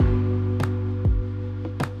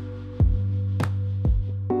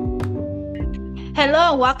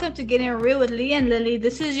Hello, welcome to Getting Real with Lee and Lily.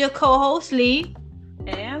 This is your co-host Lee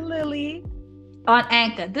and Lily on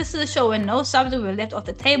Anchor. This is a show where no subject will be left off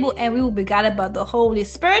the table and we will be guided by the Holy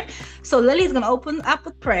Spirit. So Lily's going to open up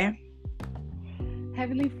with prayer.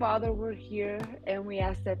 Heavenly Father, we're here and we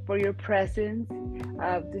ask that for your presence.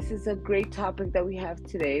 This is a great topic that we have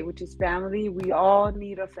today, which is family. We all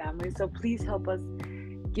need a family. So please help us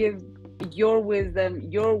give your wisdom,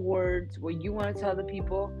 your words, what you want to tell the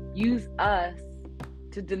people. Use us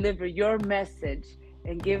to deliver your message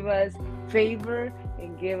and give us favor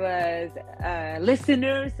and give us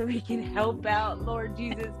listeners so we can help out. Lord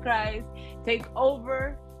Jesus Christ, take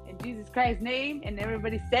over in Jesus Christ's name. And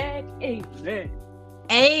everybody said, amen.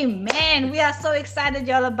 Amen. We are so excited,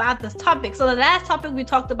 y'all, about this topic. So the last topic we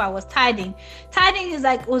talked about was tithing. Tithing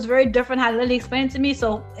was very different how Lily explained it to me.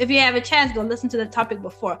 So if you have a chance, go listen to the topic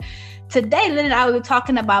before. Today, Lily and I will be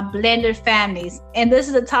talking about blended families. And this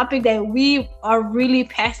is a topic that we are really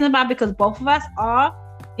passionate about because both of us are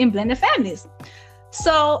in blended families.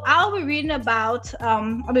 So I'll be reading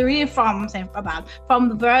from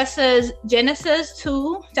verses Genesis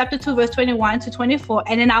 2, chapter 2, verse 21 to 24.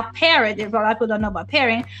 And then I'll pair it, if a lot of people don't know about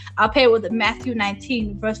pairing, I'll pair it with Matthew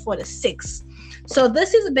 19, verse 4 to 6. So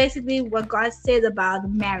this is basically what God says about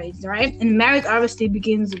marriage, right? And marriage obviously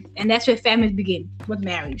begins, and that's where families begin, with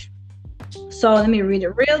marriage. So let me read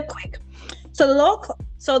it real quick. So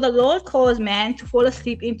the Lord caused man to fall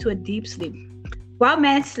asleep into a deep sleep. While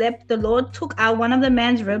man slept, the Lord took out one of the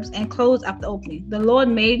man's ribs and closed up the opening. The Lord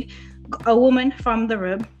made a woman from the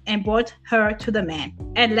rib and brought her to the man.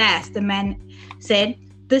 At last, the man said,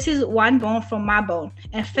 "This is one bone from my bone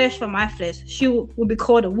and flesh from my flesh. She will be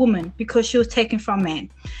called a woman because she was taken from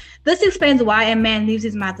man." This explains why a man leaves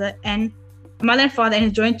his mother and father and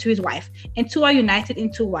is joined to his wife, and two are united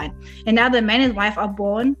into one. And now the man and his wife are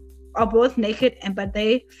both naked, but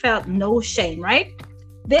they felt no shame, right?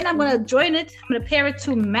 Then I'm going to pair it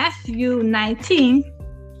to Matthew 19,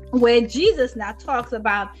 where Jesus now talks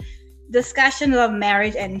about discussion of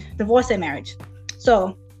marriage and divorce and marriage.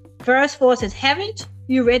 So verse 4 says, "Haven't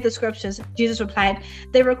you read the scriptures?" Jesus replied,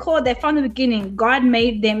 "They record that from the beginning, God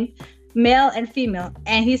made them male and female.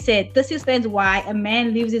 And he said, this explains why a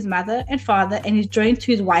man leaves his mother and father and is joined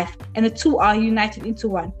to his wife, and the two are united into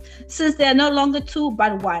one. Since they are no longer two,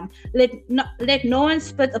 but one, let no one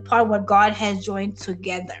split apart what God has joined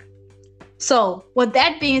together." So with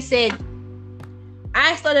that being said,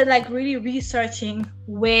 I started really researching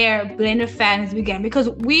where blended families began, because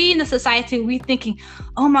we in the society, we thinking,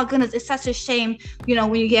 oh my goodness, it's such a shame,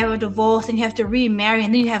 when you get a divorce and you have to remarry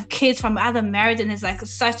and then you have kids from other marriage and it's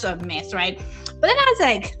such a mess, right? But then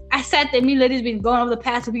I sat there, me ladies been going over the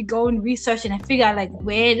past week, going researching and figure out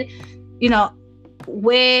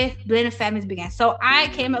where blended families began. So I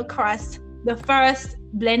came across the first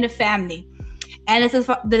blended family, and this is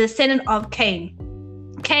the descendant of Cain.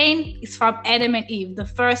 Cain is from Adam and Eve, the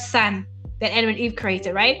first son that Adam and Eve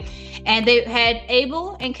created, right? And they had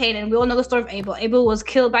Abel and Cain, and we all know the story of Abel. Abel was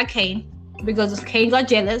killed by Cain because Cain got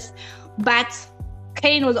jealous, but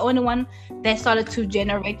Cain was the only one that started to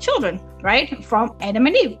generate children, right, from Adam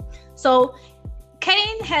and Eve. So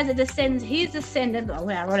Cain has a descendant. He's descendant. Oh,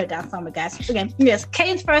 wait, I wrote it down somewhere, guys. Again, yes,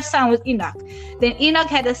 Cain's first son was Enoch. Then Enoch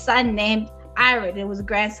had a son named Irad. It was a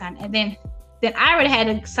grandson, and then Irad had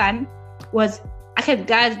a son was. Okay,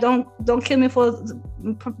 guys, don't kill me for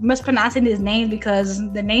mispronouncing his names, because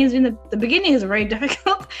the names in the beginning is very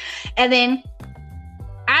difficult. And then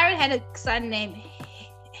Irad had a son named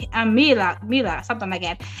Mila, something like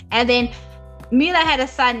that. And then Mila had a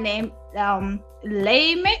son named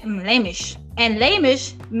Lamish. And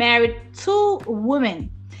Lamish married two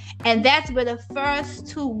women. And that's where the first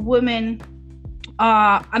two women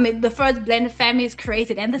the first blended family is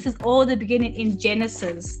created. And this is all the beginning in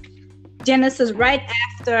Genesis, right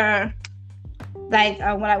after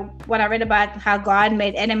what I read about how God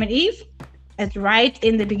made Adam and Eve. It's right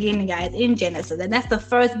in the beginning, guys, in Genesis. And that's the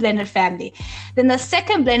first blended family. Then the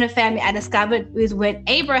second blended family I discovered is when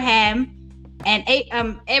Abraham and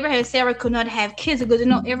Sarah could not have kids, because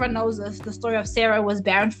everyone knows the story of Sarah was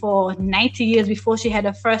barren for 90 years before she had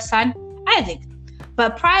her first son, Isaac.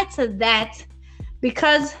 But prior to that,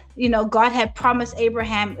 because God had promised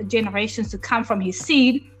Abraham generations to come from his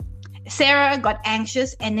seed, Sarah got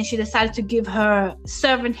anxious, and then she decided to give her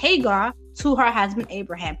servant Hagar to her husband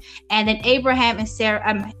Abraham. And then Abraham and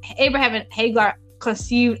Hagar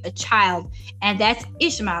conceived a child, and that's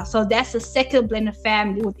Ishmael. So that's the second blended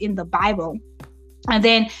family within the Bible. And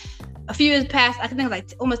then a few years passed, I think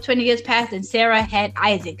almost 20 years passed, and Sarah had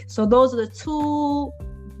Isaac. So those are the two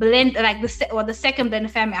blend, like the second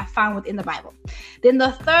blended family I found within the Bible. Then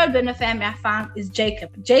the third blended family I found is Jacob.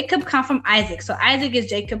 Jacob comes from Isaac. So Isaac is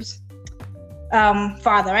Jacob's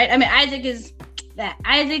father, right? I mean, Isaac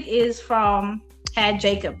had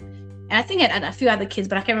Jacob. And I think he had a few other kids,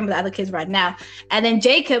 but I can't remember the other kids right now. And then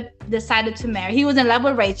Jacob decided to marry. He was in love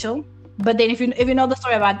with Rachel. But then if you know the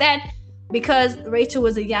story about that, because Rachel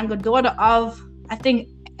was a younger daughter of, I think,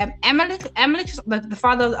 Amalek, the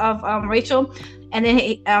father of Rachel. And then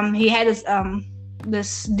he had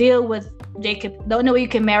this deal with Jacob. The only way you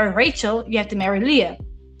can marry Rachel, you have to marry Leah.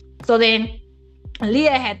 So then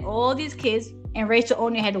Leah had all these kids, and Rachel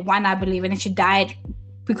only had one, I believe, and then she died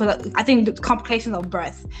because I think the complications of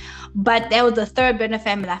birth. But that was the third blended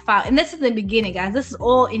family I found. And this is the beginning, guys. This is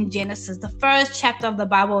all in Genesis. The first chapter of the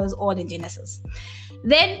Bible is all in Genesis.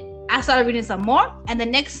 Then I started reading some more, and the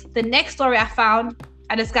next story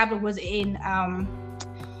I discovered was in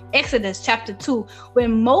Exodus chapter 2,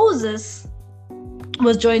 when Moses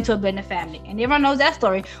was joined to a blended family. And everyone knows that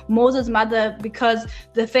story. Moses' mother, because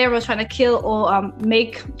the Pharaoh was trying to kill or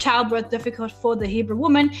make childbirth difficult for the Hebrew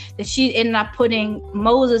woman, that she ended up putting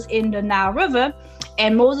Moses in the Nile River.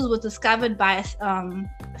 And Moses was discovered by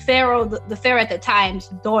Pharaoh, the Pharaoh at the time's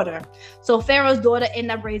daughter. So Pharaoh's daughter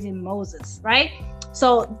ended up raising Moses, right?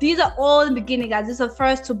 So these are all the beginning, guys. These are the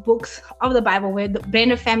first two books of the Bible where the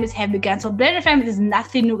blended families have begun. So blended families is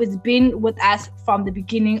nothing new. It's been with us from the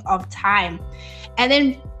beginning of time. And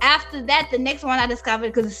then after that, the next one I discovered,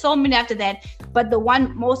 because there's so many after that, but the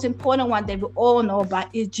one most important one that we all know about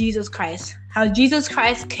is Jesus Christ. How Jesus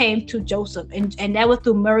Christ came to Joseph, and that was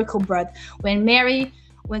through miracle birth. When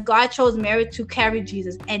God chose Mary to carry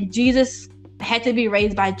Jesus, and Jesus had to be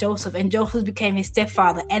raised by Joseph, and Joseph became his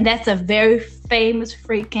stepfather. And that's a very famous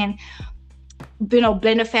freaking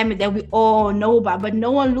blended family that we all know about, but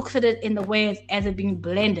no one looks at it in the way as it being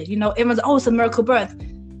blended. Everyone's, oh, it's a miracle birth.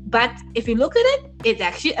 But if you look at it, it's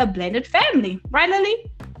actually a blended family. Right,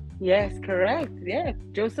 Lily? Yes, correct. Yeah.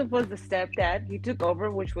 Joseph was the stepdad. He took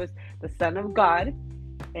over, which was the son of God.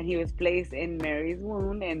 And he was placed in Mary's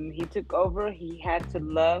womb. And he took over. He had to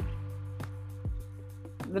love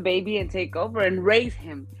the baby and take over and raise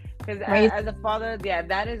him. Because as a father,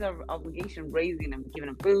 that is our obligation, raising him, giving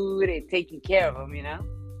him food and taking care of him,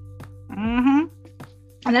 Mm-hmm.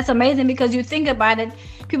 And that's amazing, because you think about it,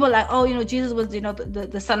 people are like, oh, Jesus was,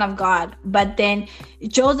 the son of God. But then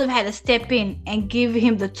Joseph had to step in and give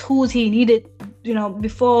him the tools he needed,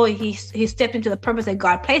 before he stepped into the purpose that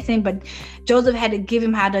God placed him. But Joseph had to give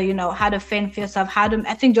him how to fend for himself,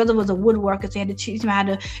 I think Joseph was a woodworker, so he had to teach him how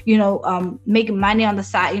to, make money on the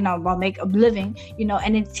side, while make a living, and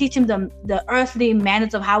then teach him the earthly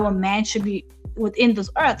manners of how a man should be within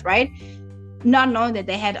this earth, right? Not knowing that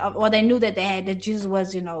they knew that Jesus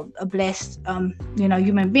was, a blessed,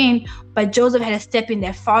 human being. But Joseph had to step in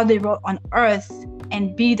that fatherly role on earth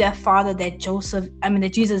and be that father that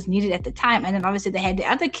Jesus needed at the time. And then obviously they had the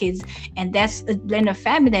other kids, and that's a blended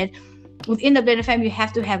family. That within the blended family, you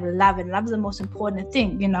have to have love, and love is the most important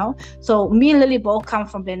thing, So me and Lily both come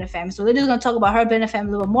from blended family. So Lily's gonna talk about her blended family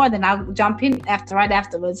a little bit more, then I'll jump in right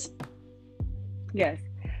afterwards. Yes.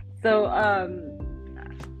 So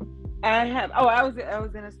I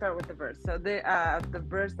was gonna start with the verse. So the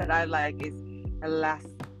verse that I like is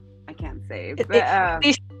I can't say, but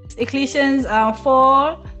Ecclesiastes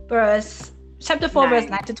 4 chapter 4 verse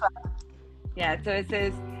 9 to 12. Yeah, so it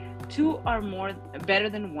says, 2 are better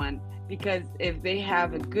than 1, because if they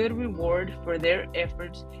have a good reward for their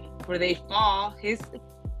efforts, for they fall, his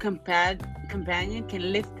companion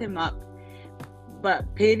can lift him up.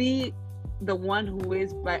 But pity the one who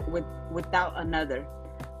is without another,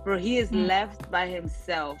 for he is left by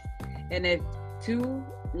himself. And if 2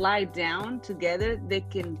 lie down together, they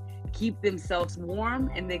can keep themselves warm,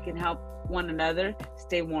 and they can help one another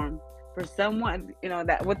stay warm. For someone,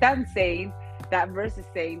 that what that's saying, that verse is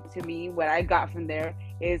saying to me, what I got from there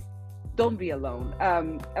is, don't be alone.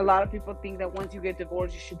 A lot of people think that once you get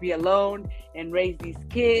divorced, you should be alone and raise these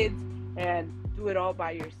kids and do it all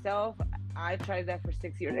by yourself. I tried that for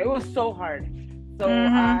 6 years. It was so hard. So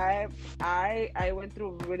I went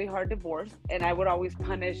through a really hard divorce, and I would always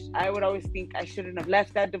think I shouldn't have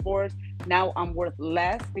left that divorce. Now I'm worth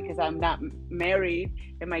less because I'm not married,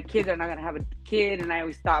 and my kids are not going to have a kid. And I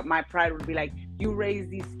always thought my pride would be like, you raise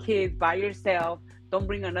these kids by yourself. Don't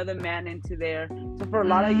bring another man into there. So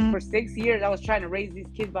for 6 years, I was trying to raise these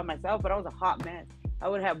kids by myself, but I was a hot mess. I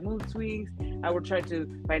would have mood swings. I would try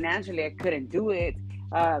to, financially, I couldn't do it.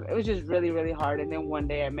 It was just really, really hard. And then one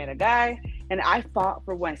day I met a guy, and I fought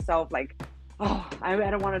for myself, like, oh, I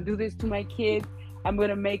don't want to do this to my kids. I'm going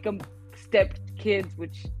to make them step kids,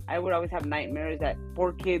 which I would always have nightmares that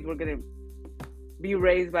 4 kids were going to be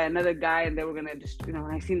raised by another guy, and they were gonna just,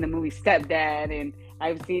 I've seen the movie Stepdad, and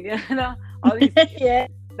I've seen, all these Yeah.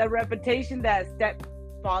 the reputation that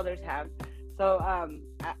stepfathers have. So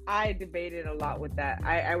I debated a lot with that.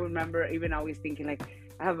 I remember even always thinking like,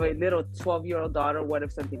 I have a little 12-year-old daughter. What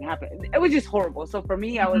if something happened? It was just horrible. So for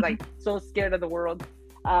me, I was like so scared of the world.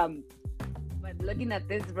 But looking at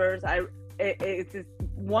this verse, it's just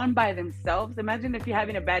one by themselves. Imagine if you're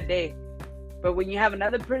having a bad day, but when you have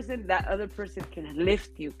another person, that other person can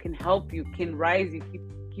lift you, can help you, can rise you,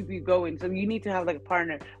 keep you going. So you need to have like a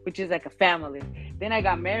partner, which is like a family. Then I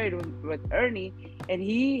got married with Ernie, and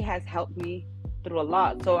he has helped me through a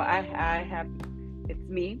lot. So I have, it's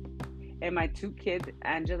me and my 2 kids,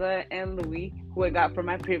 Angela and Louis, who I got from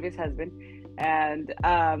my previous husband. And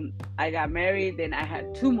I got married, then I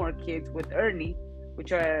had 2 more kids with Ernie,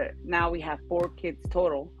 which are, now we have 4 kids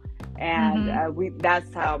total. And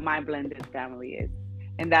that's how my blended family is.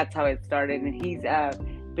 And that's how it started. And he's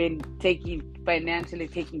been financially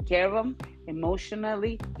taking care of them,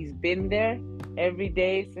 emotionally. He's been there every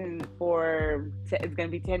day it's going to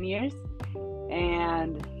be 10 years.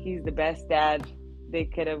 And he's the best dad they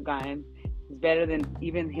could have gotten. He's better than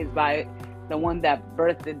even the one that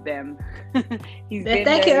birthed them. He's been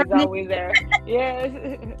there. He's always there. Yes.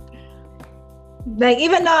 Like,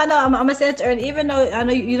 even though I know I'm gonna say it to Ernie, even though I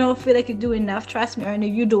know you don't feel like you do enough, trust me, Ernie,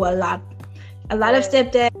 you do a lot. A lot of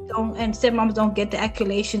stepdads and stepmoms don't get the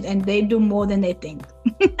accolations, and they do more than they think.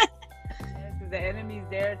 Yes, the enemy's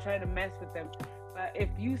there trying to mess with them. But if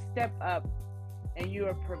you step up and you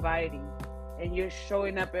are providing, and you're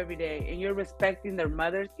showing up every day, and you're respecting their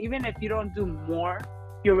mothers, even if you don't do more,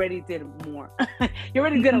 you already did more. You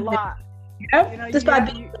already did a lot. Yep. Just by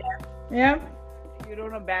being there. Yeah. You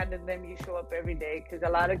don't abandon them. You show up every day, because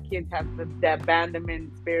a lot of kids have the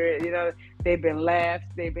abandonment spirit. They've been left.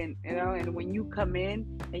 They've been, and when you come in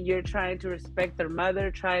and you're trying to respect their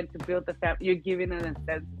mother, trying to build the family, you're giving them a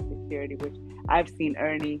sense of security, which I've seen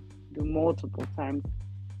Ernie do multiple times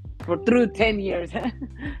through 10 years.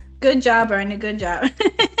 Good job, Ernie. Good job.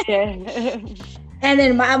 Yeah. And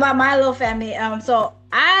then my little family. So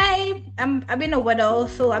I've been a widow.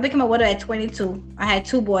 So I became a widow at 22. I had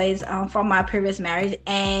 2 boys from my previous marriage,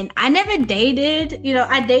 and I never dated.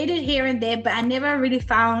 I dated here and there, but I never really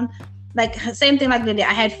found, like, same thing like Lydia.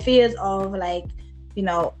 I had fears of, like,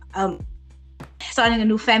 starting a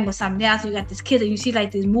new family with somebody else. You got this kid, and you see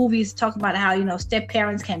like these movies talk about how step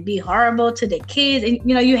parents can be horrible to their kids, and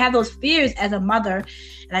you have those fears as a mother,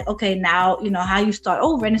 like, okay, now how you start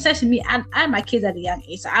over. And especially me, I had my kids at a young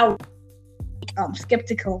age, so I was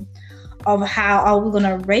skeptical of how are we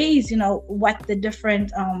gonna raise what the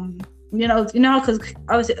different because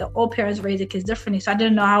obviously all parents raise their kids differently, so I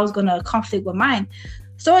didn't know how I was gonna conflict with mine.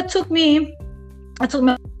 So I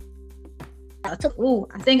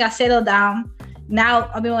think I settled down. Now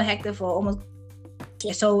I've been with Hector for almost a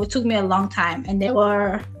year, so it took me a long time. And they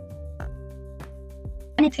were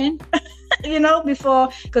 10, before,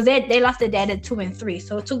 because they lost their dad at 2 and 3.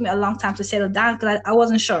 So it took me a long time to settle down, because I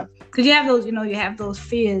wasn't sure. Because you have those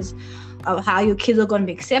fears of how your kids are going to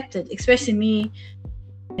be accepted, especially me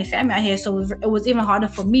and family out here. So it was even harder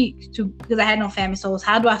for me because I had no family. So it was,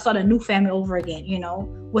 how do I start a new family over again,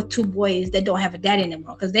 with 2 boys that don't have a dad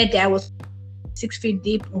anymore? Because their dad was 6 feet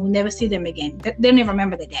deep, and we'll never see them again. They don't even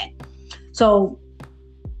remember their dad. So,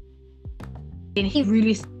 and he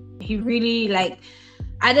really, like,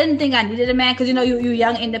 I didn't think I needed a man, because you're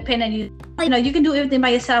young, independent, you can do everything by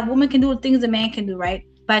yourself. Women can do things a man can do, right?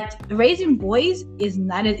 But raising boys is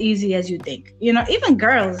not as easy as you think. Even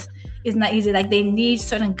girls is not easy. Like, they need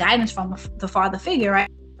certain guidance from the father figure, right?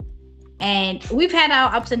 And we've had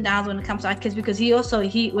our ups and downs when it comes to our kids, because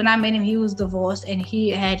when I met him, he was divorced, and he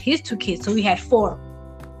had his 2 kids, so we had 4.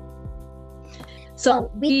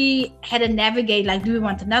 So we had to navigate, like, do we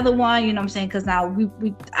want another one? You know what I'm saying? Because now we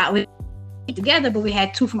together, but we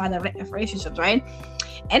had 2 from other relationships, right?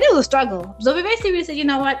 And it was a struggle. So we basically said, you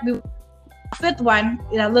know what? We 5th one,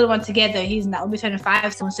 little one together. He's now, we'll be turning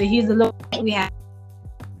 5 soon, so he's the little one we have.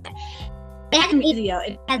 It hasn't been easy,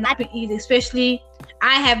 It has not been easy, especially.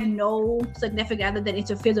 I have no significant other that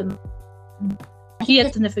interferes with me. He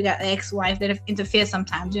has significant ex-wife that interferes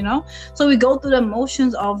sometimes, So we go through the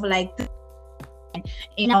emotions of, like,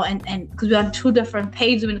 and because we're on 2 different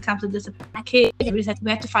pages when it comes to discipline our kids. We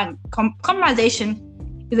have to find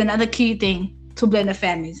compromisation is another key thing to blend the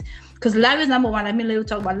families. Because love is number one. We'll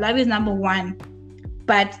talk about love is number one,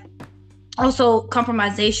 but also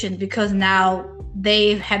compromisation, because now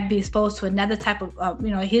they have been exposed to another type of,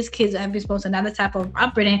 his kids have been exposed to another type of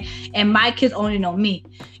upbringing, and my kids only know me,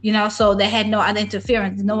 so they had no other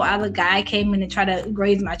interference. No other guy came in and tried to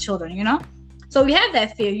raise my children, So we have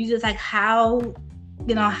that fear. You just like, how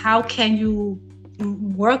how can you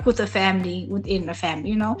work with a family within a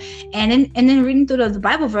family, and then reading through the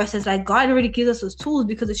Bible verses, like God already gives us those tools,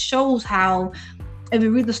 because it shows how, if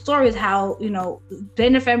you read the stories, how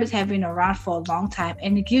blended families have been around for a long time,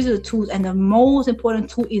 and it gives you the tools, and the most important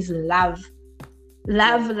tool is love.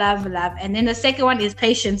 Love. And then the second one is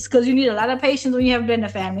patience, because you need a lot of patience when you have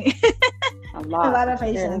blended family. A lot. A lot of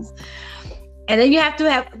patience. And then you have to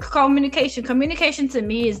have communication. Communication to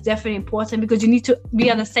me is definitely important, because you need to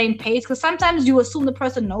be on the same page. Because sometimes you assume the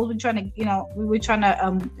person knows we're trying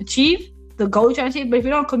to achieve the goal you're trying to achieve. But if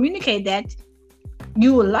you don't communicate that,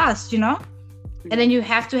 you will lost, And then you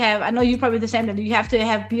have to have, I know you probably the same, that you have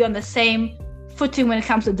to be on the same footing when it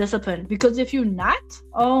comes to discipline. Because if you're not,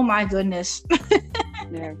 oh my goodness,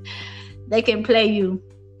 they can play you.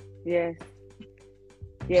 Yes.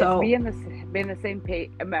 So be in the same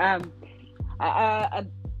page.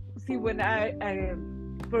 See, when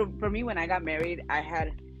for me, when I got married,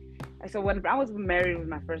 when I was married with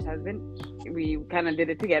my first husband, we kind of did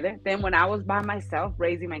it together. Then when I was by myself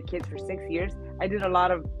raising my kids for 6 years, I did a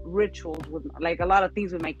lot of rituals with, like, a lot of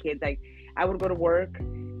things with my kids. Like, I would go to work,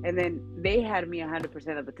 and then they had me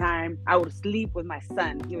 100% of the time. I would sleep with my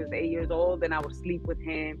son. He was 8 years old, and I would sleep with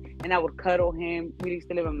him, and I would cuddle him. We used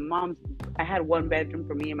to live in my mom's. I had one bedroom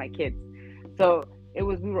for me and my kids. So we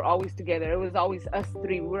were always together. It was always us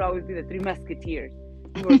three. We would always be the three musketeers.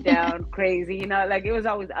 We were down crazy, like, it was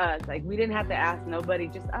always us. Like, we didn't have to ask nobody,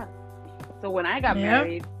 just us. So when I got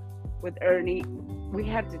married with Ernie, we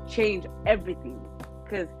had to change everything,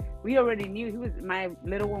 because we already knew my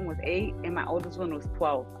little one was 8 and my oldest one was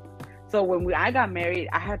 12. So when I got married,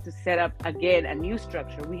 I had to set up again a new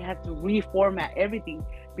structure. We had to reformat everything,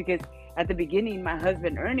 because at the beginning, my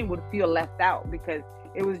husband Ernie would feel left out, because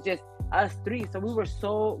it was just us three.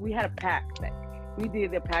 So we had a pact. Like, we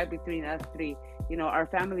did the pact between us three. Our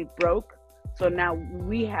family broke. So now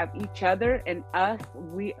we have each other, and us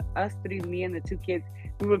three, me and the 2 kids,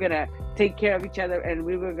 we were going to take care of each other, and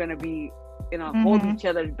we were going to be, hold each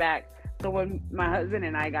other's back. So when my husband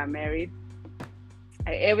and I got married,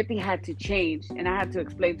 everything had to change. And I had to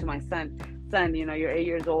explain to my son, you're 8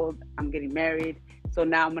 years old. I'm getting married. So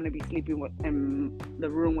now I'm going to be sleeping in the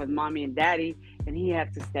room with mommy and daddy. And he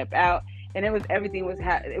had to step out. And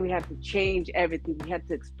we had to change everything. We had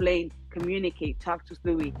to explain, communicate, talk to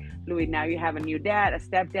Louis. Louis, now you have a new dad, a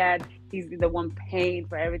stepdad. He's the one paying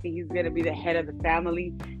for everything. He's going to be the head of the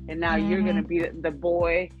family. And now you're going to be the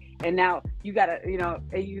boy. And now you got to,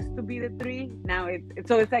 it used to be the 3. Now it's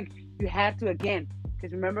like you have to, again,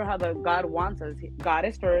 because remember how God wants us. God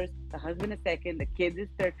is first, the husband is second, the kids is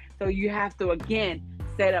third. So you have to, again,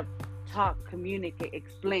 set up, talk, communicate,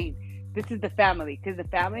 explain. This is the family, because the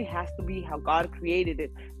family has to be how God created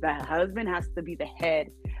it. The husband has to be the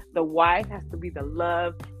head. The wife has to be the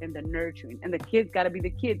love and the nurturing. And the kids got to be the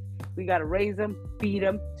kids. We got to raise them, feed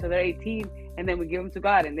them till they're 18, and then we give them to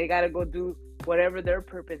God. And they got to go do whatever their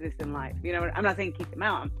purpose is in life. I'm not saying kick them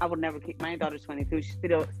out. I would never kick. My daughter's 22. She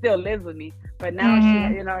still lives with me. But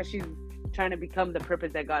now she's trying to become the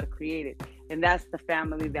purpose that God created. And that's the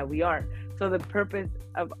family that we are. So the purpose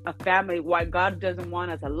of a family, why God doesn't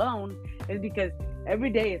want us alone, is because every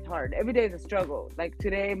day is hard. Every day is a struggle. Like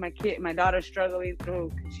today, my daughter's struggling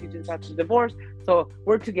through, she just got a divorce. So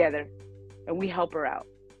we're together and we help her out.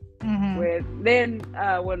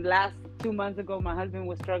 When last 2 months ago, my husband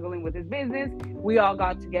was struggling with his business, we all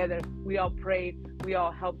got together. We all prayed. We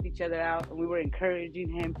all helped each other out, and we were encouraging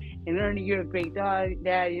him. And Ernie, you're a great dad.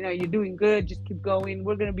 You're doing good. Just keep going.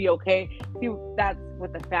 We're gonna be okay. See, that's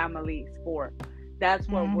what the family is for. That's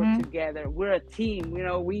why we're together. We're a team.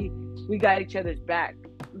 We got each other's back.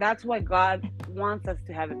 That's why God wants us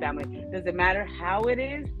to have a family. Doesn't matter how it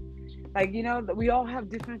is. Like, we all have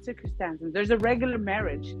different circumstances. There's a regular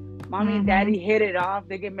marriage. Mommy and daddy hit it off.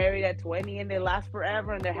 They get married at 20 and they last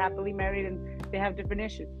forever and they're happily married and they have different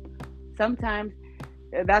issues. Sometimes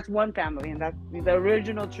that's one family and that's the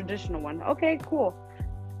original traditional one. Okay, cool.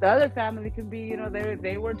 The other family could be,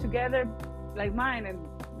 they were together like mine and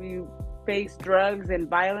we faced drugs and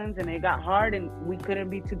violence and it got hard and we couldn't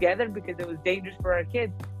be together because it was dangerous for our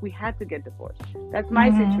kids. We had to get divorced. That's my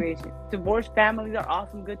situation. Divorced families are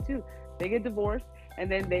awesome, good too. They get divorced and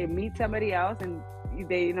then they meet somebody else and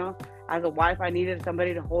they, as a wife, I needed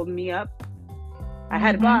somebody to hold me up. I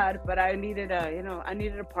had God, but I needed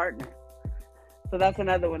a partner. So that's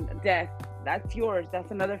another one. Death, that's yours.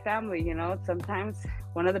 That's another family. Sometimes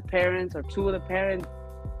one of the parents or two of the parents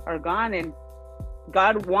are gone and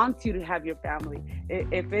God wants you to have your family.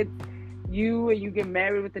 If it's you and you get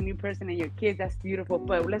married with a new person and your kids, that's beautiful.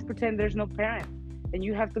 But let's pretend there's no parents and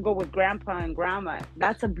you have to go with grandpa and grandma.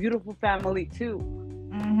 That's a beautiful family too.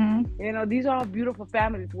 You know, these are all beautiful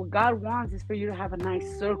families. What God wants is for you to have a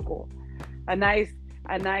nice circle, a nice,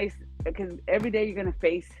 because every day you're gonna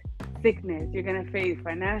face sickness, you're gonna face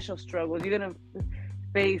financial struggles, you're gonna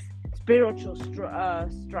face spiritual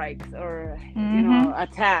strikes or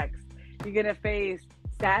attacks. You're gonna face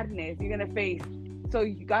sadness. You're gonna face. So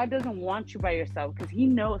God doesn't want you by yourself because He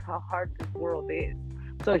knows how hard this world is.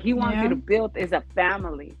 So He wants you to build as a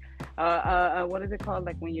family. What is it called?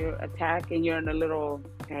 Like when you're attacked and you're in a little.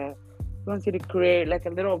 He wants you to create like a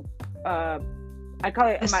little. I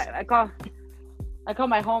call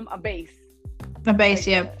my home a base. A base,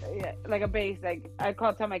 like, yeah, like a base. Like I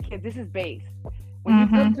tell my kids, this is base. When you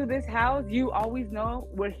come to this house, you always know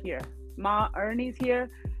we're here. Ma Ernie's here,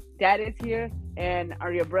 Dad is here, and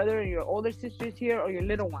are your brother and your older sisters here, or your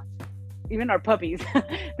little ones, even our puppies.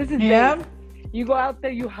 This is base. You go out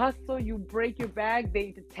there, you hustle, you break your bag,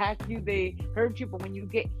 they attack you, they hurt you, but when you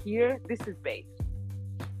get here, this is base.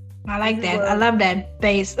 I like that. I love that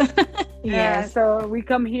base. Yeah. So we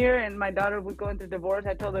come here, and my daughter would go into divorce.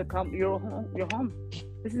 I told her, "Come, you're home. You're home.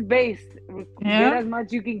 This is base. Get as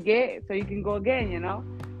much you can get, so you can go again. You know."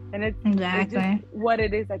 And it's just what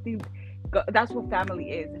it is. I think that's what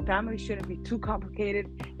family is. Family shouldn't be too complicated.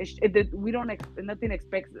 Nothing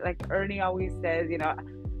expects. Like Ernie always says, you know.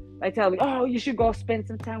 I tell him, oh, you should go spend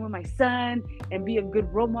some time with my son and be a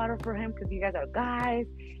good role model for him because you guys are guys.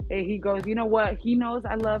 And he goes, you know what? He knows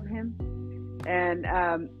I love him. And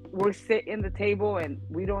we're sitting at the table and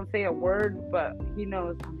we don't say a word, but he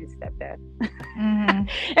knows I'm his stepdad. And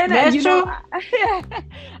that's true.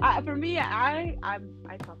 For me, I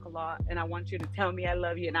talk a lot and I want you to tell me I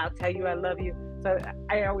love you and I'll tell you I love you. So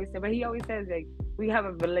I always say, but he always says, like, we have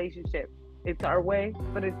a relationship. It's our way,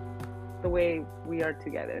 but it's the way we are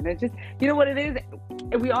together. And it's just, you know what it is?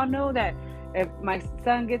 We all know that if my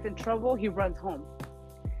son gets in trouble, he runs home.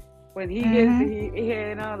 When he gets,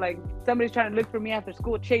 you know, like somebody's trying to look for me after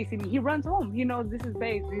school, chasing me, he runs home. He knows this is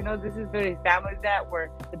base. You know, this is where his family's at,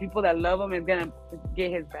 where the people that love him is gonna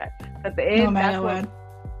get his back. At the end, that's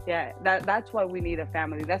why we need a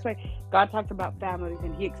family. That's why God talked about families,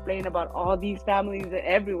 and He explained about all these families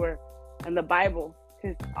everywhere in the Bible.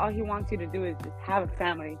 Because all He wants you to do is just have a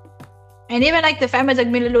family. And even like the families, like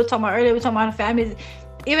Millie Lou talking about earlier, we talking about families.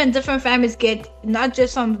 Even different families get not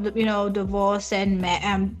just from, you know, divorce and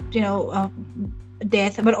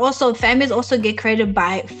death, but also families also get created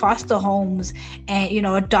by foster homes and, you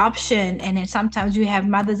know, adoption. And then sometimes you have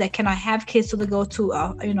mothers that cannot have kids, so they go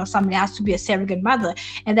to you know, somebody else to be a surrogate mother,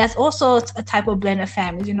 and that's also a type of blended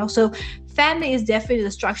families, you know. So family is definitely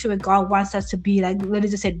the structure where God wants us to be, like Lily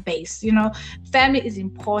just said, base. You know, family is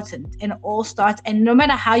important and it all starts, and no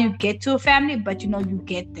matter how you get to a family, but you know, you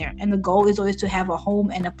get there, and the goal is always to have a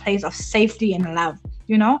home and a place of safety and love,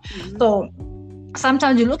 you know. So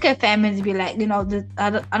sometimes you look at families and be like, you know, I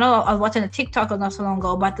know I was watching a TikTok not so long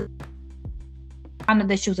ago about the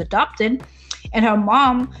that she was adopted, and her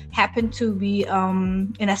mom happened to be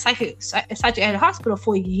in a psychiatric hospital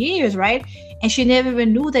for years, right? And she never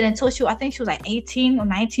even knew that until I think she was like 18 or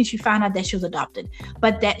 19, she found out that she was adopted,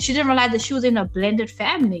 but that she didn't realize that she was in a blended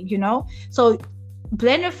family, you know. So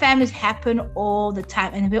blended families happen all the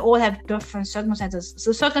time, and we all have different circumstances.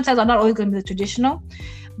 So circumstances are not always going to be the traditional,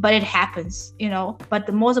 but it happens, you know. But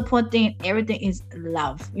the most important thing in everything is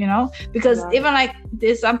love, you know, because even like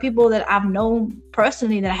there's some people that I've known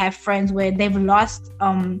personally that I have friends where they've lost,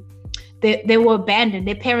 they were abandoned.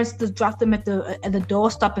 Their parents just dropped them at the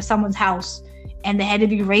doorstep of someone's house, and they had to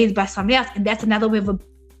be raised by somebody else, and that's another way of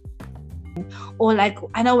or like,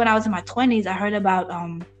 I know when I was in my 20s, I heard about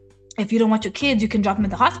if you don't want your kids, you can drop them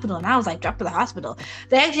at the hospital. And I was like, drop to the hospital.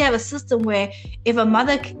 They actually have a system where if a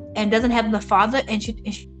mother and doesn't have the father and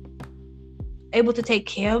she's able to take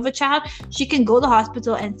care of a child, she can go to the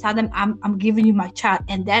hospital and tell them, I'm giving you my child.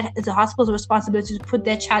 And that is the hospital's responsibility to put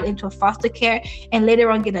that child into a foster care and later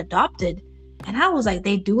on get adopted. And I was like,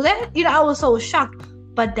 they do that? You know, I was so shocked.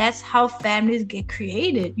 But that's how families get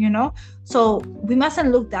created, you know? So we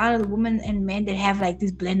mustn't look down at the women and men that have like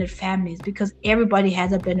these blended families, because everybody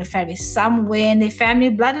has a blended family. Somewhere in their family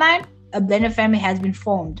bloodline, a blended family has been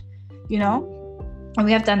formed, you know? And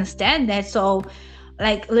we have to understand that. So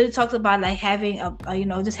like Lily talks about like having a you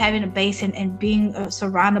know, just having a base and being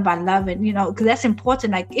surrounded by love, and, you know, because that's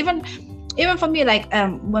important. Like even for me, like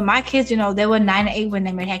when my kids, you know, they were 9 and 8 when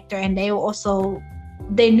they met Hector, and they were also,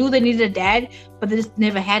 they knew they needed a dad, but they just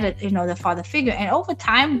never had a, you know, the father figure. And over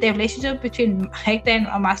time, the relationship between Hector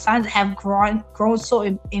and my sons have grown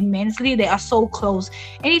so immensely. They are so close.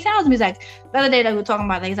 And he tells me, he's like, the other day that we were talking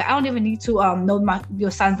about, like, he's like, I don't even need to know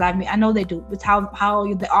your sons love me. I know they do. It's how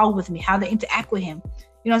they are with me, how they interact with him.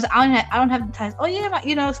 You know, so I don't have the time. Oh yeah,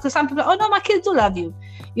 you know, because some people, oh no, my kids do love you.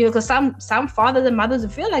 You know, because some fathers and mothers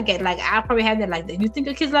feel like it. Like I probably had that. Like, you think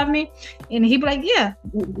your kids love me? And he'd be like, yeah.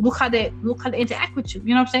 Look how they interact with you.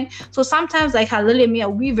 You know what I'm saying? So sometimes, like how Lily and me are,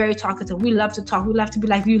 we very talkative. We love to talk. We love to be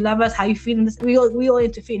like, you love us. How you feeling? We all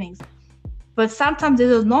into feelings. But sometimes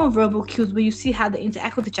there's non-verbal cues where you see how they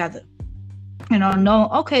interact with each other. You know, no,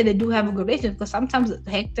 okay, they do have a good relationship, because sometimes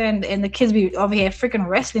Hector and the kids be over here freaking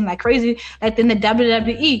wrestling like crazy, like in the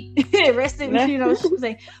WWE wrestling, you know.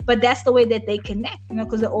 But that's the way that they connect, you know,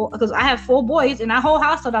 because I have 4 boys in our whole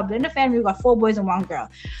household. Our blended family, we got 4 boys and 1 girl,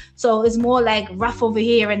 so it's more like rough over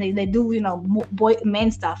here, and they do, you know, men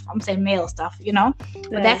stuff. I'm saying male stuff, you know.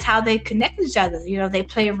 But that's how they connect with each other. You know, they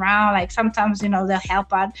play around. Like sometimes, you know, they'll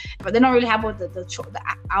help out, but they don't really help with the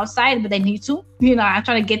outside, but they need to. You know, I'm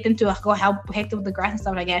trying to get them to go help Hector with the grass and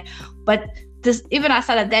stuff like that. But this, even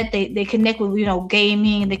outside of that, they connect with, you know,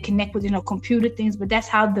 gaming. They connect with, you know, computer things. But that's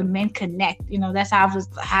how the men connect. You know, that's how I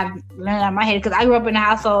just had learned out of my head, because I grew up in a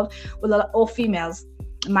household with all females.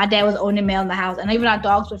 My dad was the only male in the house, and even our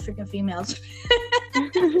dogs were freaking females.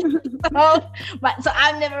 so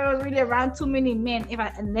I've never really around too many men,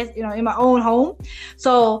 unless, you know, in my own home.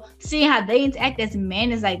 So seeing how they interact as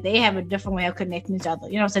men is like they have a different way of connecting each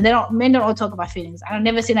other. You know, so men don't all talk about feelings. I've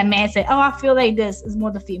never seen a man say, "Oh, I feel like this." It's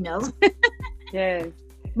more the females. Yes.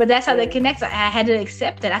 But that's how they connect. So I had to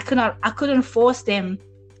accept that. I couldn't force them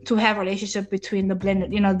to have a relationship between the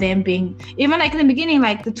blended, you know, them being, even like in the beginning,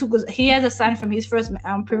 like the two, because he has a son from his first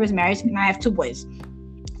previous marriage, and I have 2 boys.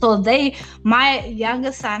 So my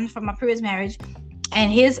youngest son from my previous marriage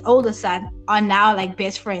and his older son are now like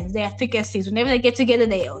best friends. They are thick as thieves. Whenever they get together,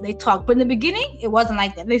 they talk. But in the beginning, it wasn't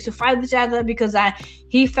like that. They used to fight with each other because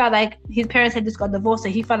he felt like his parents had just got divorced,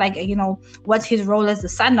 and he felt like, you know, what's his role as the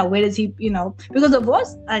son, or where does he, you know, because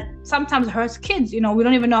divorce sometimes hurts kids. You know, we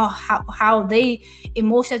don't even know how they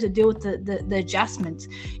emotionally have to deal with the adjustments.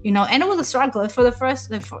 You know, and it was a struggle for the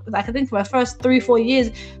first, I think for the first 3-4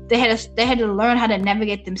 years, they had to learn how to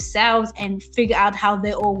navigate themselves and figure out how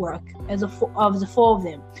they all work as the 4 of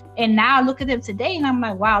them. And now I look at them today, and I'm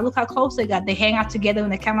like, wow, look how close they got. They hang out together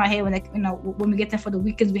when they come out here, when they, you know, when we get them for the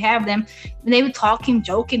weekends, we have them, and they were talking,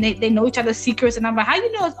 joking. They know each other's secrets, and I'm like, how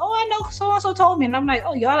you know? Oh, I know, so and so told me, and I'm like,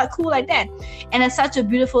 oh, y'all are cool like that. And it's such a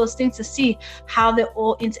beautiful thing to see how they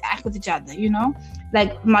all interact with each other. You know,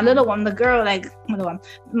 like my little one, the girl, like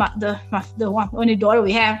the one only daughter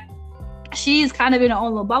we have. She's kind of in her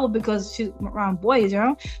own little bubble because she's around boys, you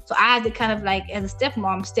know. So I had to kind of like, as a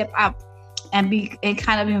stepmom, step up and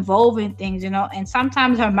kind of involved in things, you know. And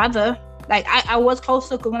sometimes her mother, like I was close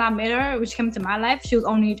to, when I met her, which came into my life, she was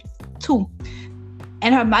only 2,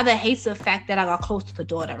 and her mother hates the fact that I got close to the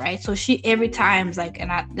daughter, right? So she every time like,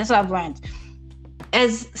 that's what I've learned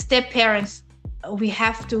as step parents, we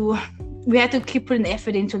have to keep putting the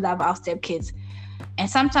effort in to love our step kids. And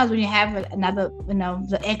sometimes when you have another, you know,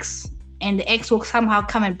 the ex, and the ex will somehow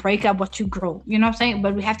come and break up what you grow. You know what I'm saying?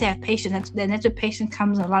 But we have to have patience. That's where patience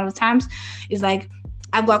comes a lot of times. It's like,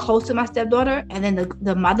 I got close to my stepdaughter, and then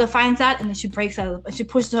the mother finds out, and then she breaks her, and she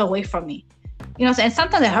pushes her away from me. You know what I'm saying? And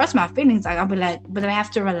sometimes it hurts my feelings. Like, I'll be like, but I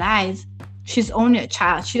have to realize she's only a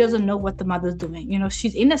child. She doesn't know what the mother's doing. You know,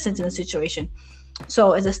 she's innocent in the situation.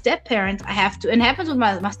 So as a step parent, I have to, and it happens with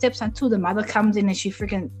my stepson too. The mother comes in and she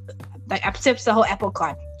freaking like upsets the whole apple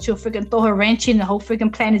cart. She'll freaking throw her wrench in, the whole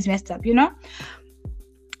freaking plan is messed up, you know?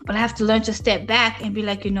 But I have to learn to step back and be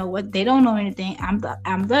like, you know what, they don't know anything. I'm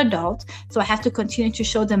the adult. So I have to continue to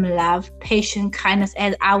show them love, patience, kindness,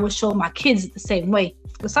 as I will show my kids the same way.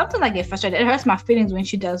 Because sometimes I get frustrated. It hurts my feelings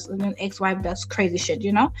when ex-wife does crazy shit,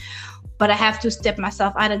 you know? But I have to step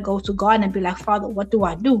myself out and go to God and be like, Father, what do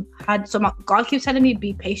I do? God keeps telling me,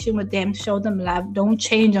 be patient with them, show them love, don't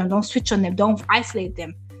change them, don't switch on them, don't isolate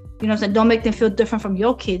them. You know, so don't make them feel different from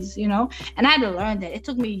your kids, you know? And I had to learn that. It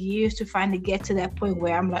took me years to finally get to that point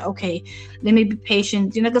where I'm like, okay, let me be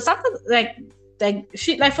patient. You know, because something like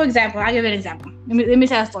for example, I'll give you an example. Let me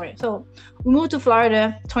tell a story. So we moved to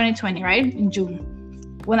Florida 2020, right? In June.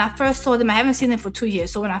 When I first saw them, I haven't seen them for 2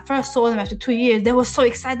 years. So when I first saw them after 2 years, they were so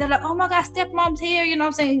excited. They're like, oh my God, stepmom's here. You know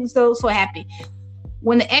what I'm saying? So happy.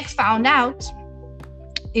 When the ex found out,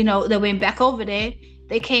 you know, they went back over there.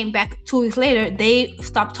 They came back 2 weeks later. They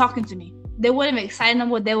stopped talking to me. They weren't even excited no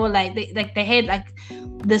more. They were like, they had like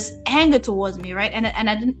this anger towards me, right? And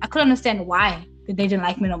I couldn't understand why they didn't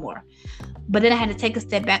like me no more. But then I had to take a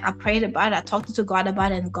step back. I prayed about it. I talked to God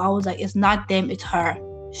about it, and God was like, it's not them, it's her.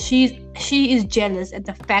 She is jealous at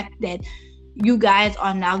the fact that you guys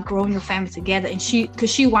are now growing your family together, and because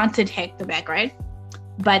she wanted Hector back, right?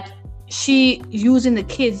 But she using the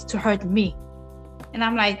kids to hurt me. And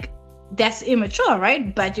I'm like, that's immature,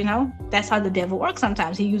 right? But that's how the devil works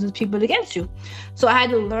sometimes. He uses people against you. So I had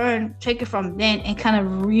to learn, take it from then, and kind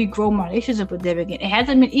of regrow my relationship with them again. It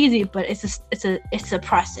hasn't been easy, but it's a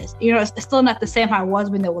process. It's still not the same how it was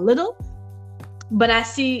when they were little, but I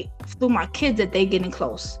see through my kids that they're getting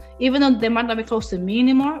close. Even though they might not be close to me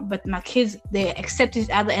anymore, but my kids, they accept each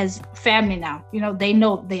other as family now. They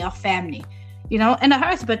know they are family. And it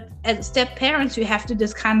hurts, but as step parents, you have to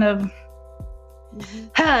just kind of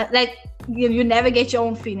like you navigate your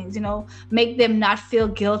own feelings, make them not feel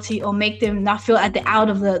guilty or make them not feel at the out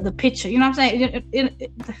of the picture. You know what I'm saying?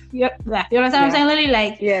 You understand what I'm saying, Lily?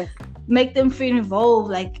 Like, make them feel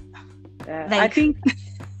involved. Like I think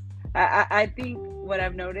what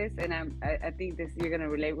I've noticed, and I think this, you're gonna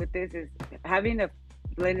relate with this, is having a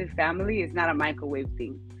blended family is not a microwave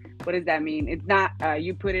thing. What does that mean? It's not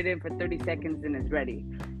you put it in for 30 seconds and it's ready.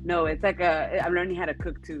 No, it's like I'm learning how to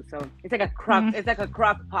cook too. So it's like a crock. It's like a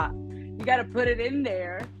crock pot. You gotta put it in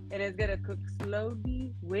there, and it's gonna cook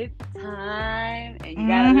slowly with time, and you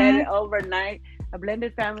gotta let it overnight. A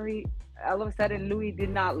blended family, all of a sudden, Louis did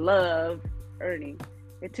not love Ernie.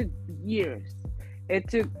 It took years. It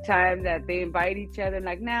took time that they invite each other,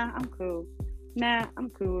 like, nah, I'm cool.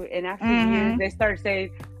 And after years, they start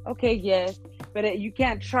saying, okay, yes. But you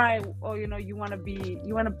can't try, you want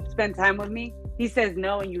to spend time with me? He says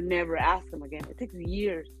no, and you never ask him again. It takes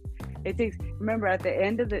years. Remember, at the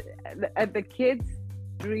end of the kids'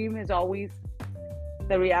 dream is always,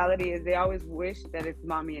 the reality is they always wish that it's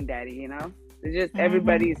mommy and daddy, It's just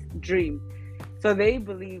everybody's dream. So they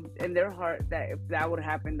believe in their heart that if that would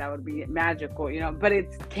happen, that would be magical, but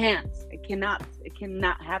it can't. It cannot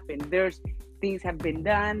happen. Things have been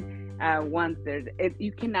done. Once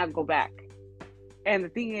you cannot go back. And the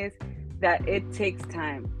thing is that it takes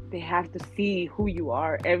time. They have to see who you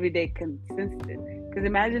are every day, consistent. Because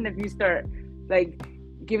imagine if you start like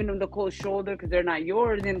giving them the cold shoulder because they're not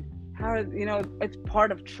yours, and how it's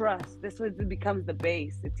part of trust. This way it becomes the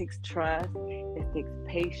base. It takes trust. It takes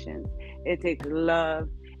patience. It takes love.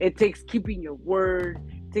 It takes keeping your word.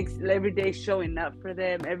 It takes every day showing up for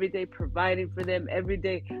them, every day providing for them, every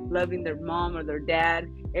day loving their mom or their dad.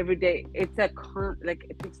 Every day, it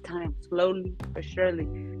takes time, slowly but surely,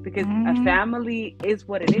 because a family is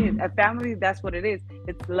what it is. A family, that's what it is.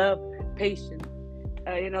 It's love, patience,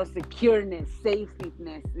 secureness,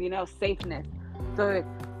 safeness, safeness. So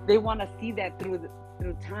they want to see that through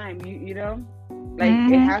time.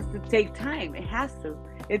 It has to take time. It has to.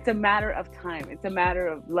 It's a matter of time. It's a matter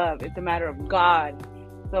of love. It's a matter of God.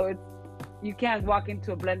 So you can't walk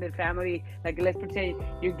into a blended family, like, let's pretend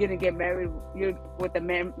you're gonna get married, you're with a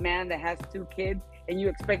man that has 2 kids, and you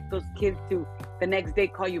expect those kids to the next day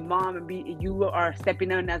call you mom, and you are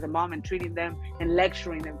stepping in as a mom and treating them and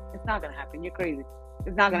lecturing them. It's not gonna happen. You're crazy.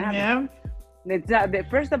 It's not gonna happen. It's not.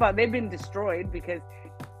 First of all, they've been destroyed, because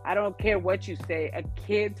I don't care what you say,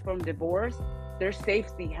 kids from divorce, their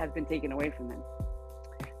safety has been taken away from them.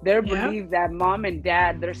 They believe that mom and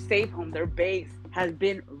dad, their safe home, their base, has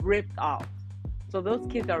been ripped off. So those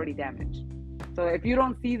kids are already damaged. So if you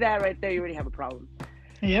don't see that right there, you already have a problem.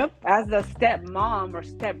 Yep. As a stepmom or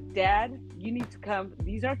stepdad, you need to come.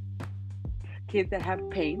 These are kids that have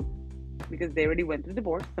pain because they already went through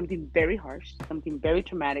divorce, something very harsh, something very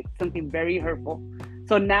traumatic, something very hurtful.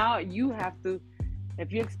 So now you have to,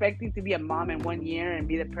 if you're expecting to be a mom in 1 year and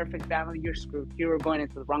be the perfect family, you're screwed. You're going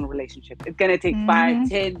into the wrong relationship. It's going to take 5,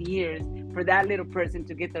 10 years for that little person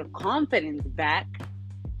to get their confidence back,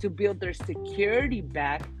 to build their security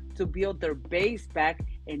back, to build their base back,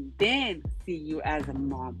 and then see you as a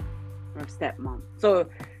mom or stepmom. So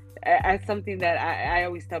that's something that I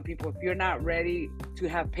always tell people: if you're not ready to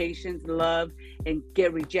have patience, love, and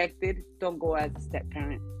get rejected, don't go as a step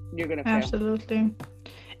parent. You're gonna fail. Absolutely.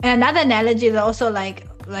 And another analogy is also like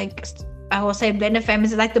I will say blended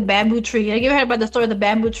families is like the bamboo tree. Have you ever heard about the story of the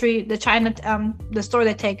bamboo tree, the China, the story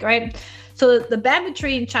they take, right? So the bamboo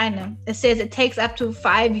tree in China, it says it takes up to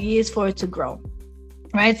 5 years for it to grow,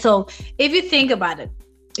 right? So if you think about it,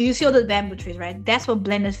 you see all the bamboo trees, right? That's what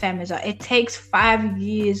blended families are. It takes 5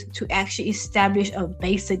 years to actually establish a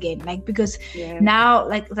base again, like, because now,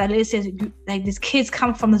 like Lily says, like, these kids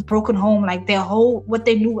come from this broken home, like their whole, what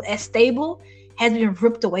they knew as stable has been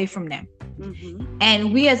ripped away from them.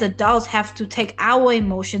 And we as adults have to take our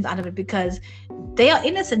emotions out of it, because they are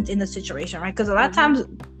innocent in the situation, right? Because a lot of times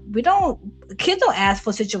kids don't ask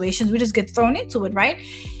for situations, we just get thrown into it, right?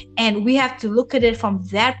 And we have to look at it from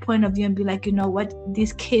that point of view and be like, you know what,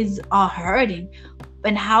 these kids are hurting,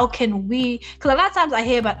 and how can we, because a lot of times I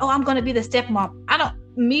hear about, oh, I'm going to be the stepmom. I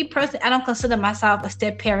don't consider myself a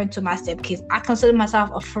step parent to my stepkids. I consider myself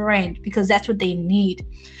a friend, because that's what they need.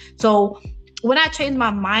 So when I changed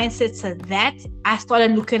my mindset to that, I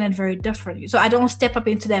started looking at it very differently. So I don't step up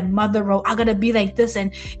into that mother role. I gotta be like this,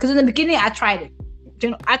 and because in the beginning I tried it.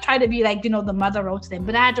 I tried to be like, the mother role to them,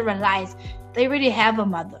 but I had to realize they already have a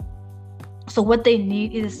mother. So what they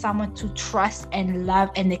need is someone to trust and love,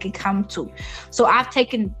 and they can come to. So I've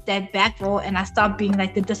taken that back role, and I stopped being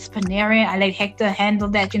like the disciplinarian. I let Hector handle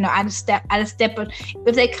that. I just step.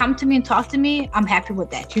 If they come to me and talk to me, I'm happy with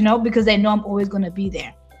that. Because they know I'm always gonna be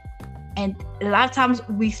there. And a lot of times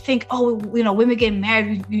we think, when we get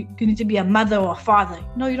married, you need to be a mother or a father.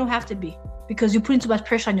 No, you don't have to be, because you're putting too much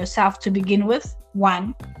pressure on yourself to begin with,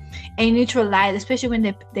 one. And you need to realize, especially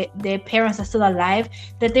when their parents are still alive,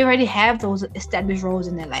 that they already have those established roles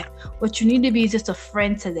in their life. What you need to be is just a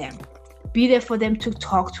friend to them. Be there for them to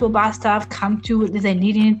talk to about stuff, come to if they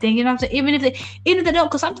need anything, you know what I'm saying? Even if they don't,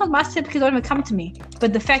 because sometimes my siblings don't even come to me.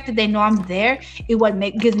 But the fact that they know I'm there is what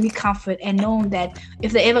gives me comfort, and knowing that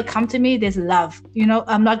if they ever come to me, there's love.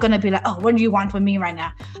 I'm not gonna be like, oh, what do you want from me right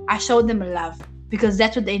now? I show them love, because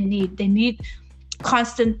that's what they need. They need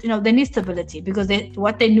constant, they need stability, because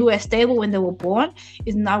what they knew as stable when they were born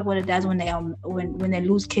is not what it does when they when they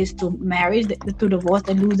lose kids to marriage, through divorce,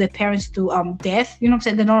 they lose their parents to death. You know what I'm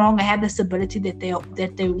saying? They no longer have the stability that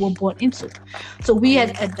they were born into. So we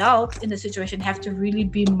as adults in the situation have to really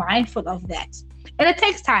be mindful of that, and it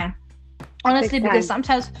takes time, honestly, because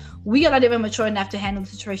sometimes we are not even mature enough to handle the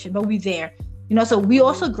situation, but we're there. So we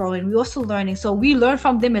also growing, we also learning, so we learn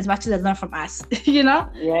from them as much as they learn from us.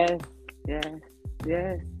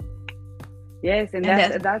 Yes, and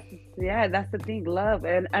that's the thing. Love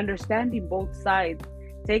and understanding both sides,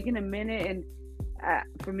 taking a minute. And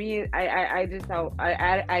for me, I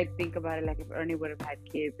think about it like, if Ernie would have had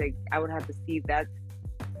kids, like I would have to see that,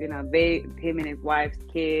 him and his wife's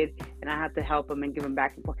kid, and I have to help him and give him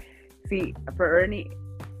back and forth. See, for Ernie,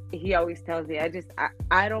 he always tells me,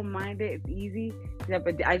 I don't mind it, it's easy,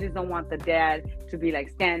 but I just don't want the dad to be like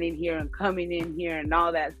standing here and coming in here and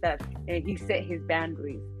all that stuff. And he set his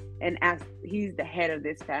boundaries, and as he's the head of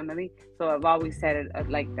this family, so I've always said it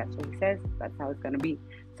like, that's what he says, that's how it's gonna be.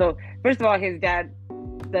 So first of all, his dad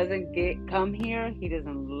doesn't come here, he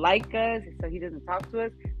doesn't like us, so he doesn't talk to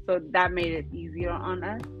us, so that made it easier on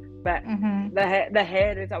us. But the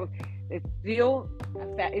head is always, it's still,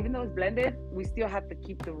 even though it's blended, we still have to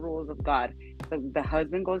keep the rules of God. So the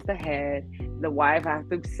husband goes to head, the wife has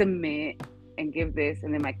to submit and give this,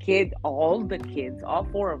 and then my kids, all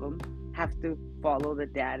four of them, have to follow the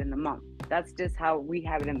dad and the mom. That's just how we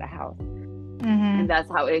have it in the house, and that's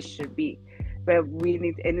how it should be. But we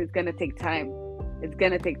need, and it's gonna take time. It's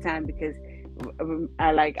gonna take time, because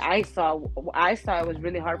I saw it was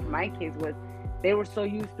really hard for my kids. Was they were so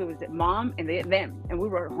used to it was mom and them, and we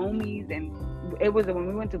were homies, and it was when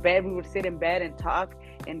we went to bed, we would sit in bed and talk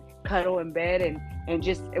and cuddle in bed, and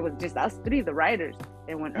just, it was just us three, the writers.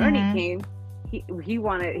 And when Ernie came, he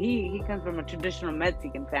comes from a traditional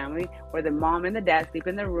Mexican family where the mom and the dad sleep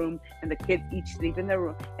in their room and the kids each sleep in their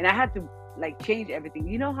room, and I had to like change everything.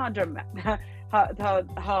 You know how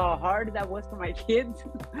how hard that was for my kids?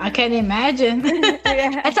 I can't imagine.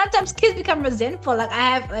 And sometimes kids become resentful. Like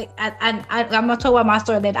I have, like I'm not talking about my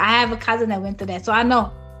story, that I have a cousin that went through that, so I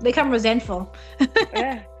know they become resentful.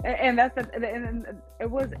 And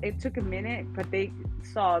it took a minute, but they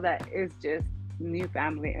saw that it's just new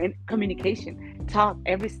family and communication, talk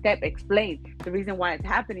every step, explain the reason why it's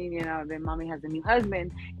happening. Then mommy has a new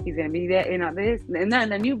husband, he's gonna be there, this, and then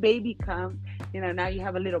the new baby comes, now you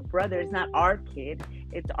have a little brother. It's not our kid,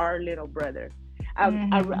 it's our little brother. I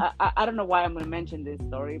don't know why I'm gonna mention this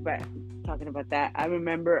story, but talking about that, I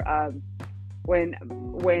remember when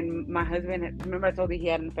my husband, remember I told you he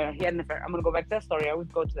had an affair. I'm gonna go back to that story. I always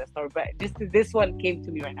go to that story, but just this one came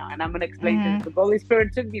to me right now, and I'm gonna explain this. The Holy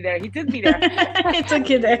Spirit took me there. He took me there. He took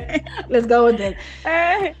you there. Let's go with it.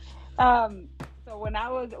 So when I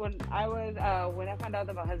found out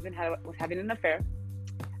that my husband was having an affair,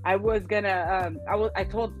 I was gonna I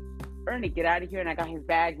told Ernie, get out of here, and I got his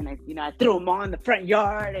bags, and I threw him on the front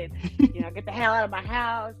yard, and get the hell out of my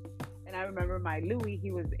house. And I remember my Louis,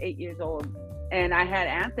 he was 8 years old, and I had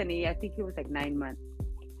Anthony, I think he was like 9 months.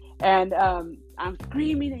 And I'm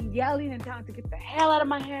screaming and yelling and telling him to get the hell out of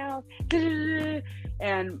my house.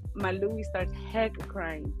 And my Louis starts heck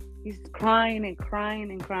crying. He's crying and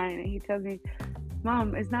crying and crying. And he tells me,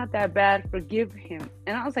 Mom, it's not that bad. Forgive him.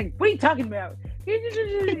 And I was like, what are you talking about?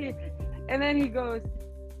 And then he goes,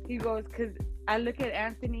 because I look at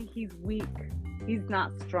Anthony, he's weak. He's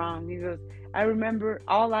not strong. He goes, I remember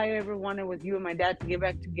all I ever wanted was you and my dad to get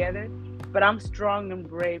back together, but I'm strong and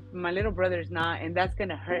brave. My little brother's not, and that's going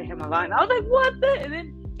to hurt him a lot. And I was like, what the? And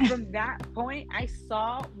then from that point, I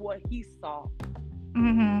saw what he saw.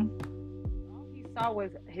 saw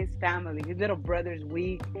was his family. His little brother's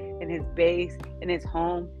weak, and his base, and his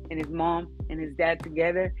home, and his mom and his dad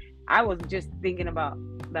together. I was just thinking about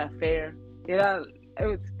the affair. I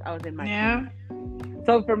was in my teens.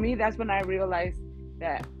 So for me, that's when I realized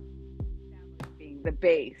that being the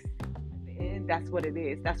base, and that's what it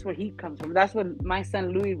is. That's where he comes from. That's what my son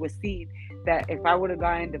Louis was seeing. That if I would have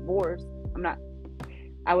gotten divorced,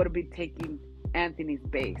 I would have been taking Anthony's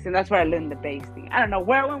base, and that's where I learned the base thing. I don't know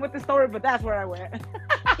where I went with the story, but that's where I went.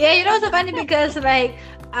 Yeah, you know it's so funny because like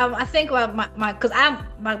I think about my because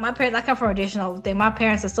my parents, I come from a traditional thing. My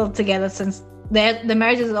parents are still together since the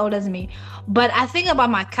marriage is as old as me. But I think about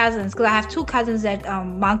my cousins because I have two cousins that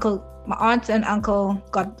my aunt and uncle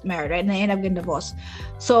got married, right, and they ended up getting divorced.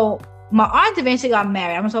 So my aunt eventually got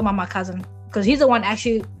married. I'm talking about my cousin because he's the one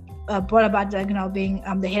actually brought about being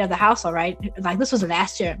the head of the household, right? Like this was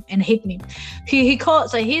last year and it hit me. He called,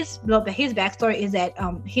 so his backstory is that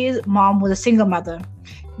his mom was a single mother.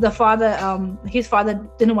 His father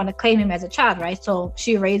didn't want to claim him as a child, right? So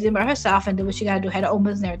she raised him by herself and did what she got to do, had her own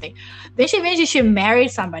business and everything. Then she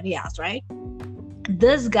married somebody else, right?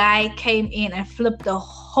 This guy came in and flipped the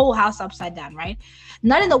whole house upside down, right?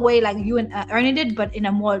 Not in the way like you and Ernie did, but in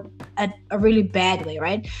a really bad way,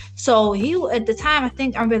 right? So he, at the time,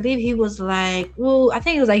 I believe he was like, I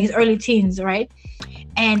think it was like his early teens, right?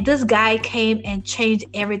 And this guy came and changed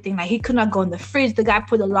everything. Like he could not go in the fridge. The guy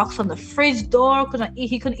put the locks on the fridge door.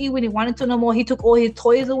 He couldn't eat when he wanted to no more. He took all his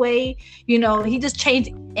toys away. He just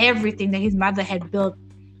changed everything that his mother had built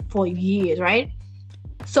for years, right?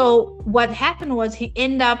 So what happened was he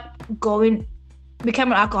ended up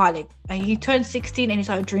became an alcoholic. Like he turned 16 and he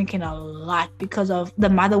started drinking a lot because of the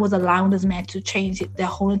mother was allowing this man to change their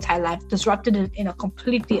whole entire life, disrupted it in a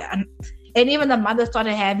completely and even the mother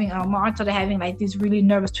started having my aunt started having like these really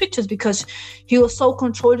nervous twitches because he was so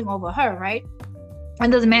controlling over her, right?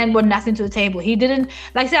 And this man brought nothing to the table. He didn't,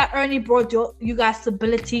 like I said, Ernie brought you guys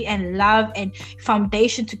stability and love and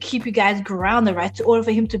foundation to keep you guys grounded, right? In order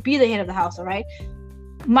for him to be the head of the house, all right?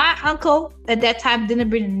 My uncle at that time didn't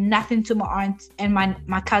bring nothing to my aunt and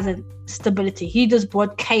my cousin stability. He just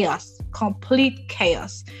brought chaos, complete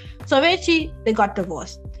chaos. So eventually they got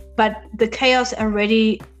divorced, but the chaos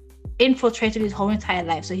already infiltrated his whole entire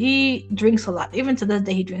life. So he drinks a lot. Even to this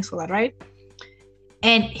day, he drinks a lot, right?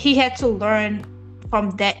 And he had to learn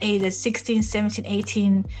from that age at 16, 17,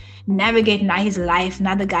 18, navigating now his life.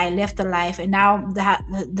 Now the guy left the life, and now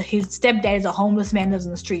his stepdad is a homeless man, lives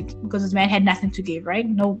on the street because this man had nothing to give, right?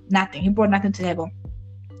 No, nothing. He brought nothing to the table.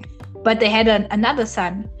 But they had another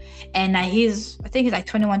son, and his dad's like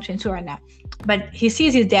 21, 22 right now. But he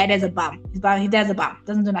sees his dad as a bum. His dad's a bum.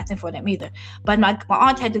 Doesn't do nothing for them either. But my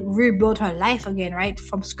aunt had to rebuild her life again, right?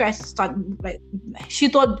 From scratch. She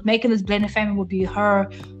thought making this blended family would be her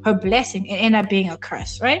blessing, and ended up being a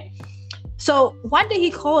curse, right? So one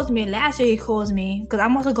day last year he calls me, because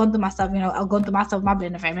I'm also going through my stuff, I'm going through my stuff, my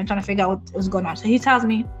blended family. I'm trying to figure out what's going on. So he tells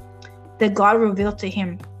me that God revealed to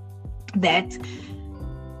him that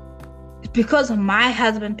because my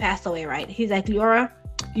husband passed away, right? He's like, Leora,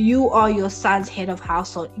 you are your son's head of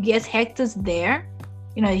household. Yes, Hector's there.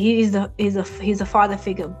 He's a father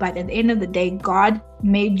figure, but at the end of the day, God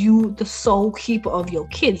made you the sole keeper of your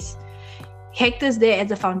kids. Hector's there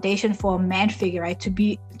as a foundation for a man figure, right?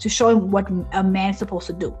 To show him what a man's supposed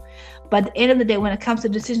to do. But at the end of the day, when it comes to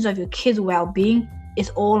decisions of your kids' well-being, it's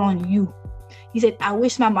all on you. He said, I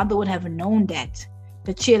wish my mother would have known that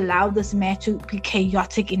she allowed this man to be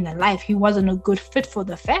chaotic in the life. He wasn't a good fit for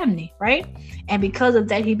the family, right? And because of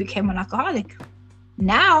that, he became an alcoholic.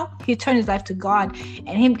 Now he turned his life to God, and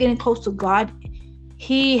him getting close to God,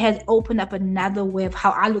 he has opened up another way of how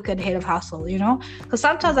I look at the head of household, because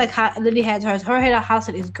sometimes like how Lily has her head of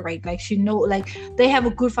household is great. Like they have a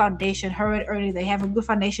good foundation. Her and Ernie, they have a good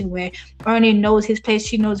foundation where Ernie knows his place,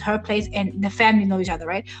 she knows her place, and the family know each other,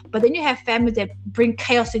 right? But then you have families that bring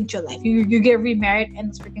chaos into your life. You get remarried and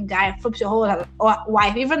this freaking guy flips your whole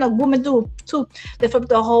wife. Even a woman do too. They flip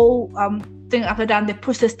the whole thing up and down. They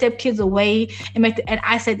push the stepkids away and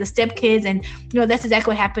isolate the stepkids, and that's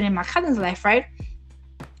exactly what happened in my cousin's life, right?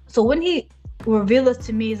 So when he revealed this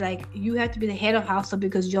to me, it's like, you have to be the head of household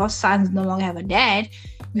because your sons no longer have a dad.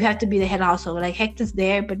 You have to be the head of household. Like Hector's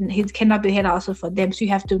there, but he cannot be the head of household for them. So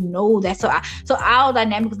you have to know that. So our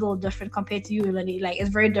dynamic is a little different compared to you, Lily. Like it's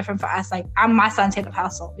very different for us. Like I'm my son's head of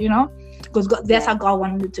household, because that's how God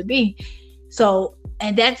wanted it to be. So,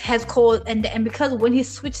 and that has caused, and because when he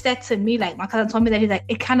switched that to me, like my cousin told me that, he's like,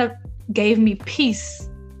 it kind of gave me peace.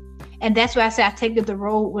 And that's why I say I take the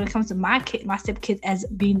role when it comes to my stepkids as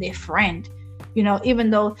being their friend. Even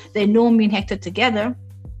though they know me and Hector together,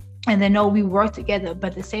 and they know we work together,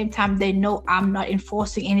 but at the same time they know I'm not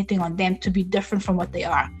enforcing anything on them to be different from what they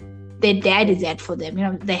are. Their dad is that for them.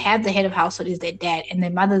 They have the head of household is their dad, and their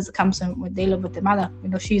mothers comes in when they live with their mother.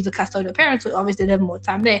 She's the custodial parent, so obviously they have more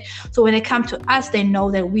time there. So when they come to us, they know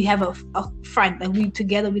that we have a front, like we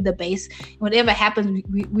together with the base. Whatever happens,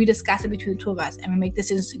 we discuss it between the two of us, and we make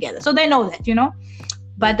decisions together. So they know that,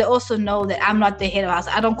 but they also know that I'm not the head of house.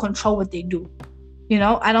 I don't control what they do.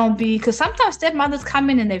 I don't because sometimes stepmothers come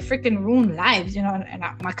in and they freaking ruin lives, and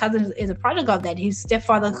my cousin is a product of that. His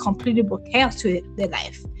stepfather completely brought chaos to their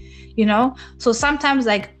life. So sometimes,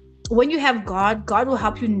 like, when you have God will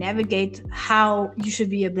help you navigate how you should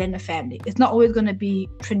be a blended family. It's not always going to be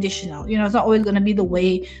traditional. It's not always going to be the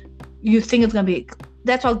way you think it's going to be.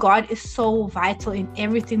 That's why God is so vital in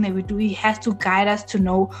everything that we do. He has to guide us to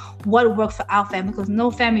know what works for our family, because no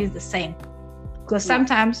family is the same. Because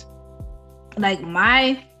sometimes, like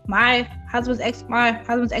my husband's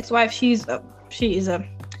ex-wife, she's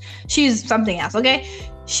something else. Okay,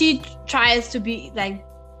 she tries to be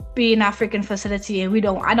in our freaking facility, and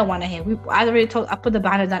I don't want to hear. I already I put the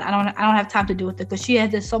boundaries down. I don't have time to deal with it, because she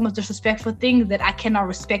has so much disrespect for things that I cannot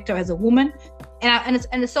respect her as a woman. And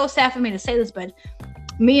it's so sad for me to say this, but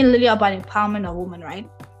me and Lily are about empowerment of women, right?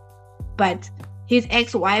 But his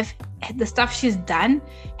ex-wife, the stuff she's done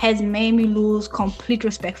has made me lose complete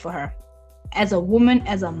respect for her as a woman,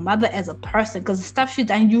 as a mother, as a person, because the stuff she's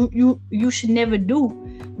done, you should never do.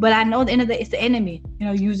 But I know at the end of the day, it's the enemy,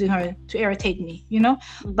 using her to irritate me,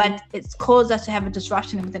 Mm-hmm. But it's caused us to have a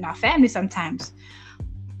disruption within our family sometimes.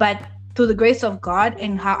 But through the grace of God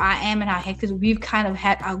and how I am and how Hector, we've kind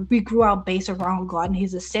of we grew our base around God, and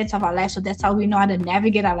He's the center of our life. So that's how we know how to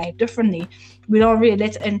navigate our life differently. We don't really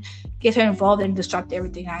get her involved and disrupt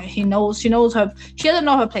everything. She knows her. She doesn't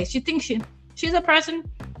know her place. She thinks she's a person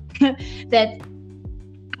that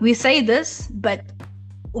we say this, but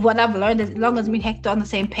what I've learned is, as long as me and Hector are on the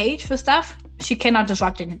same page for stuff, she cannot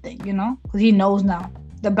disrupt anything, because he knows now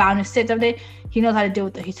the boundaries set up there. He knows how to deal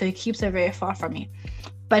with it, so he keeps her very far from me.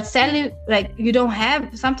 But sadly,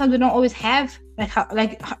 sometimes we don't always have,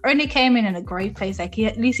 like Ernie came in a great place. At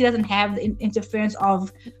least he doesn't have the interference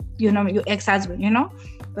of, your ex-husband,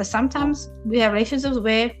 But sometimes we have relationships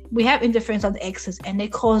where we have interference of the exes, and they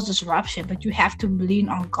cause disruption. But you have to lean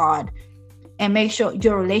on God and make sure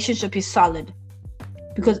your relationship is solid.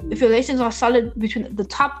 Because if your relationships are solid between the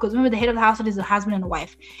top, because remember, the head of the household is the husband and the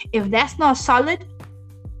wife. If that's not solid,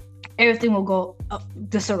 everything will go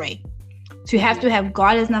disarray. So you have to have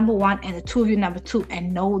God as number one and the two of you number two,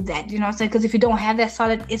 and know that, what I'm saying? Because if you don't have that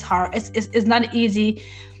solid, it's hard. It's not easy.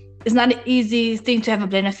 It's not an easy thing to have a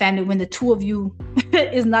blended family when the two of you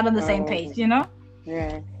is not on the same page,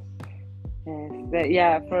 Yes.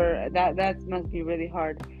 For that must be really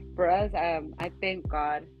hard. For us, I thank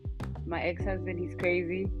God. My ex-husband, he's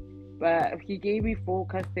crazy, but he gave me full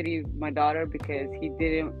custody of my daughter because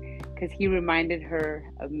he reminded her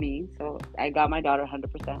of me. So I got my daughter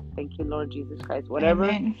 100%. Thank you, Lord Jesus Christ. Whatever.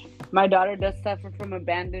 Amen. My daughter does suffer from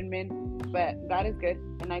abandonment, but God is good,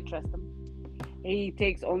 and I trust Him. He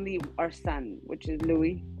takes only our son, which is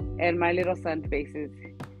Louis, and my little son faces.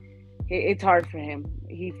 It's hard for him.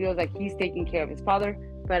 He feels like he's taking care of his father,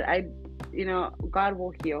 but God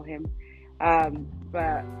will heal him.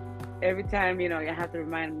 But every time, you have to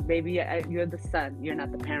remind him, baby, you're the son. You're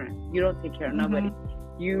not the parent. You don't take care of nobody.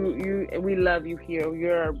 We love you here.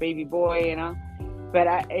 You're our baby boy,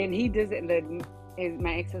 But he doesn't.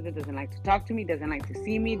 My ex-husband doesn't like to talk to me. Doesn't like to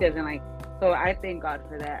see me. Doesn't like. So I thank God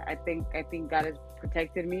for that. I think God has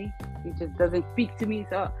protected me. He just doesn't speak to me.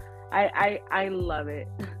 So I love it.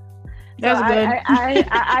 That's so good.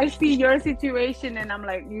 I see your situation, and I'm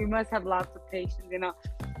like, you must have lots of patience.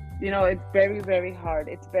 It's very, very hard.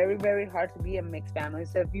 It's very, very hard to be a mixed family.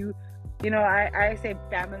 So if you, I say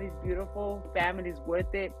family is beautiful, family is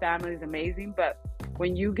worth it, family is amazing. But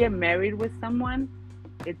when you get married with someone,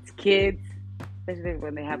 it's kids, especially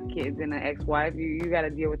when they have kids and an ex-wife, you got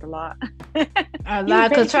to deal with a lot. A lot,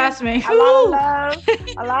 because trust me. A lot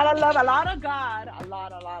of love, a lot of God, a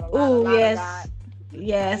lot Ooh, yes. of God.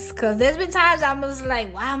 Yes, because there's been times I'm just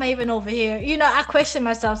like, why am I even over here? I question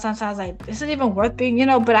myself sometimes, like, is it even worth being,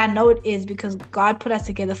 but I know it is, because God put us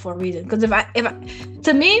together for a reason. Because if I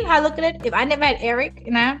to me, how I look at it, if I never had Eric,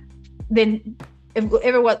 then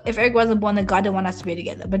if Eric wasn't born, then God didn't want us to be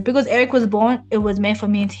together. But because Eric was born, it was meant for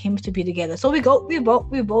me and him to be together. So we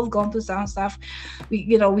both gone through some stuff.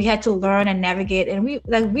 We had to learn and navigate,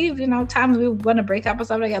 and times we want to break up or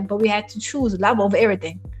something like that, but we had to choose love over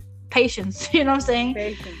everything. Patience, you know what I'm saying?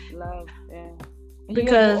 Patience, love, yeah. Because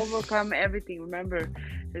you have to overcome everything. Remember,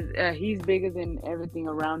 He's bigger than everything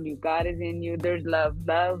around you. God is in you. There's love.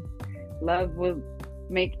 Love will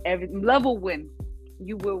make everything. Love will win.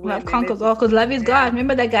 You will win. Love conquers all, because love is God.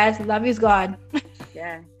 Remember that, guys. Love is God.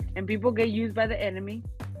 Yeah. And people get used by the enemy.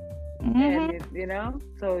 Mm-hmm. And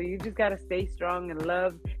so you just got to stay strong in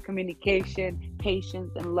love, communication,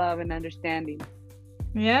 patience, and love and understanding.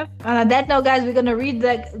 Yep. And on that note, guys, we're gonna read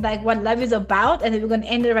like what love is about, and then we're gonna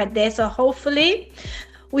end it right there. So hopefully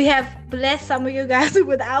we have blessed some of you guys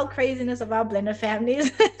with our craziness of our blended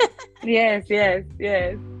families. Yes.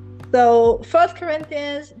 So 1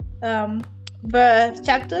 Corinthians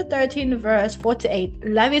chapter 13, verse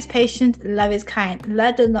 4-8. Love is patient, love is kind.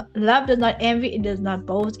 Love does not envy, it does not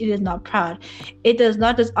boast, it is not proud. It does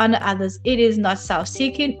not dishonor others, it is not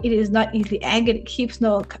self-seeking, it is not easily angered, it keeps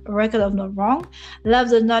no record of no wrong. Love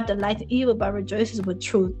does not delight in evil, but rejoices with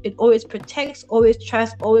truth. It always protects, always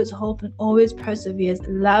trusts, always hopes, and always perseveres.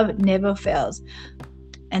 Love never fails.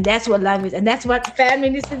 And that's what love is, and that's what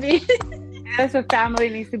family needs to be. That's what family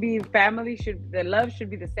needs to be. The love should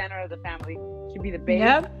be the center of the family. Should be the base.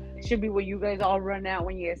 Yep. It should be where you guys all run out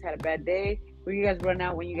when you guys had a bad day. Where you guys run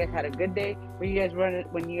out when you guys had a good day. Where you guys run it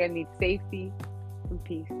when you guys need safety and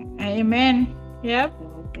peace. Amen. Yep.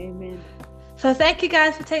 Amen. So thank you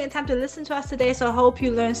guys for taking time to listen to us today. So I hope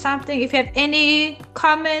you learned something. If you have any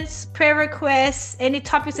comments, prayer requests, any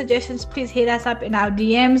topic suggestions, please hit us up in our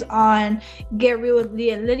DMs on Get Real with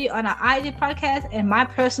Leah and Lily on our IG podcast. And my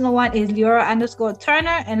personal one is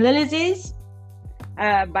Leora_Turner, and Lily's is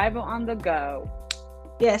Bible on the Go.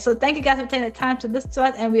 Yeah, so thank you guys for taking the time to listen to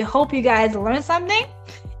us, and we hope you guys learned something,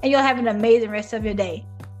 and you'll have an amazing rest of your day.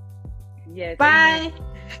 Yes. Bye. Amen.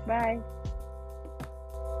 Bye.